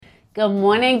Good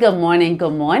morning, good morning,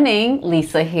 good morning.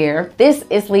 Lisa here. This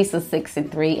is Lisa 6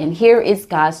 and 3, and here is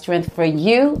God's strength for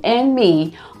you and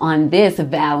me on this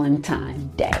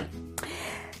Valentine's Day.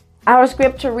 Our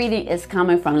scripture reading is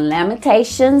coming from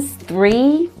Lamentations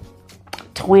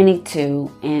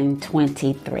 3:22 and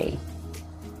 23.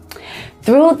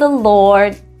 Through the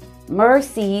Lord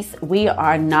mercies we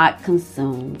are not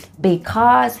consumed,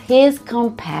 because his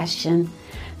compassion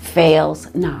fails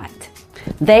not.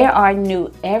 They are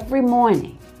new every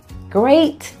morning.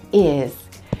 Great is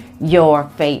your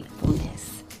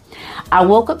faithfulness. I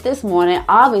woke up this morning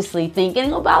obviously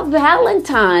thinking about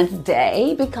Valentine's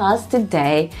Day, because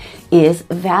today is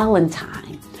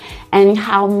Valentine, and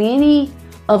how many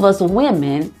of us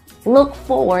women look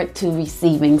forward to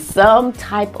receiving some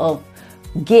type of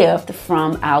gift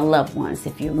from our loved ones.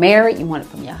 If you're married, you want it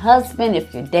from your husband.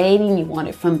 If you're dating, you want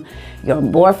it from your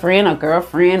boyfriend or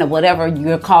girlfriend or whatever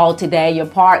you're called today, your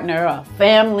partner or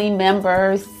family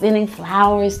members, sending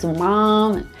flowers to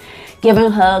mom, and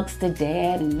giving hugs to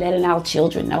dad, and letting our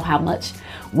children know how much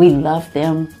we love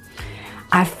them.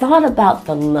 I thought about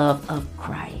the love of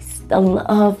Christ, the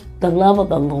love of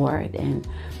the Lord, and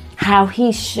how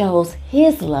he shows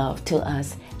his love to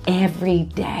us every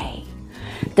day.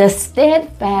 The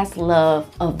steadfast love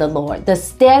of the Lord, the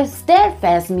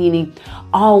steadfast meaning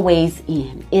always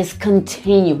in, is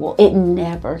continual. It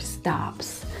never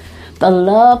stops. The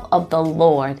love of the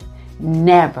Lord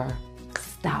never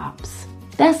stops.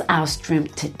 That's our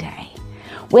strength today.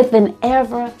 With an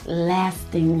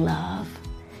everlasting love,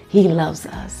 he loves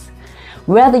us.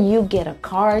 Whether you get a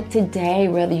card today,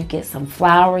 whether you get some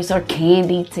flowers or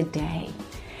candy today,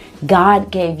 God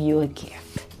gave you a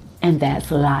gift, and that's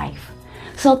life.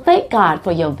 So thank God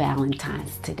for your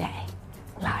Valentine's today.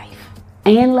 Life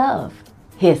and love,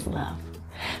 his love.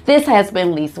 This has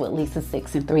been Lisa with Lisa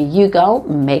 6 and 3. You go,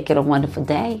 make it a wonderful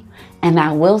day, and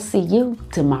I will see you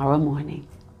tomorrow morning.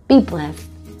 Be blessed.